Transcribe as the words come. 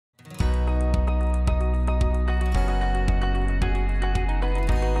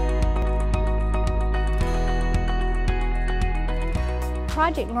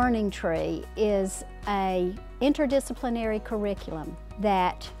Project Learning Tree is an interdisciplinary curriculum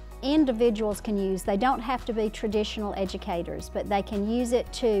that individuals can use. They don't have to be traditional educators, but they can use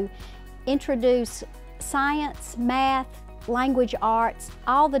it to introduce science, math, language arts,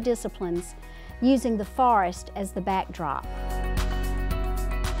 all the disciplines, using the forest as the backdrop.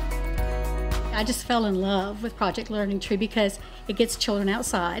 I just fell in love with Project Learning Tree because it gets children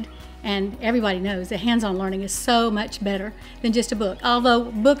outside, and everybody knows that hands-on learning is so much better than just a book. Although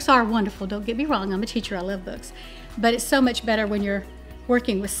books are wonderful, don't get me wrong, I'm a teacher, I love books. But it's so much better when you're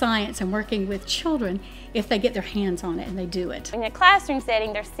working with science and working with children if they get their hands on it and they do it. In a classroom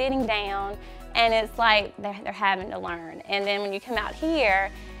setting, they're sitting down and it's like they're having to learn. And then when you come out here,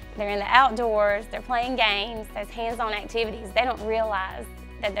 they're in the outdoors, they're playing games, those hands-on activities, they don't realize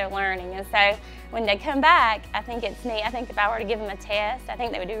that they're learning. And so when they come back, I think it's neat. I think if I were to give them a test, I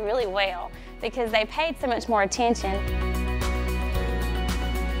think they would do really well because they paid so much more attention.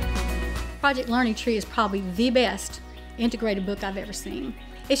 Project Learning Tree is probably the best integrated book I've ever seen.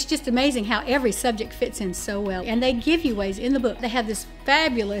 It's just amazing how every subject fits in so well. And they give you ways in the book. They have this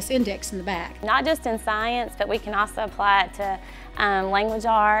fabulous index in the back. Not just in science, but we can also apply it to language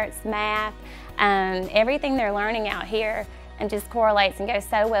arts, math, everything they're learning out here, and just correlates and goes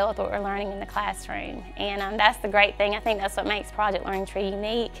so well with what we're learning in the classroom. And that's the great thing. I think that's what makes Project Learning Tree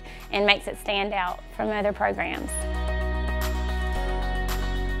unique and makes it stand out from other programs.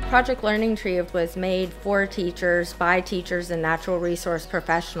 Project Learning Tree was made for teachers, by teachers and natural resource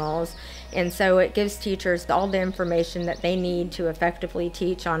professionals, and so it gives teachers all the information that they need to effectively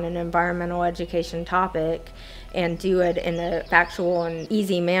teach on an environmental education topic and do it in a factual and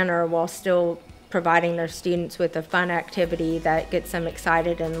easy manner while still providing their students with a fun activity that gets them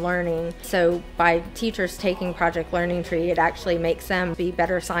excited and learning. So by teachers taking Project Learning Tree, it actually makes them be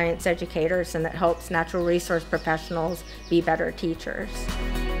better science educators, and it helps natural resource professionals be better teachers.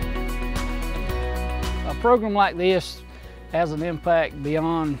 A program like this has an impact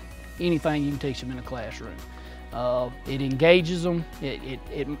beyond anything you can teach them in a classroom. It engages them,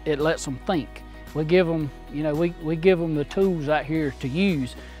 it lets them think. We give them, we give them the tools out here to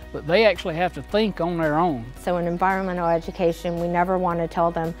use, but they actually have to think on their own. So in environmental education, we never want to tell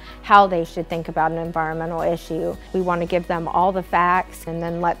them how they should think about an environmental issue. We want to give them all the facts and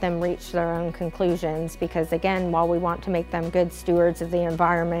then let them reach their own conclusions, because again, while we want to make them good stewards of the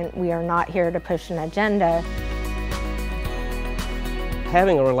environment, we are not here to push an agenda.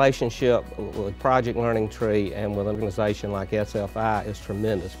 Having a relationship with Project Learning Tree and with an organization like SFI is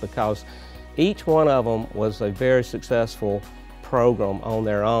tremendous, because each one of them was a very successful program on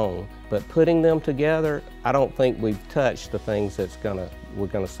their own, but putting them together, I don't think we've touched the things we're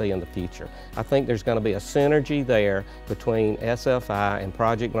gonna see in the future. I think there's gonna be a synergy there between SFI and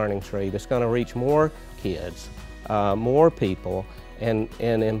Project Learning Tree that's gonna reach more kids, more people, and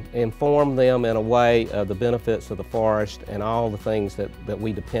inform them in a way of the benefits of the forest and all the things that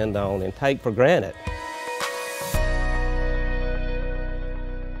we depend on and take for granted.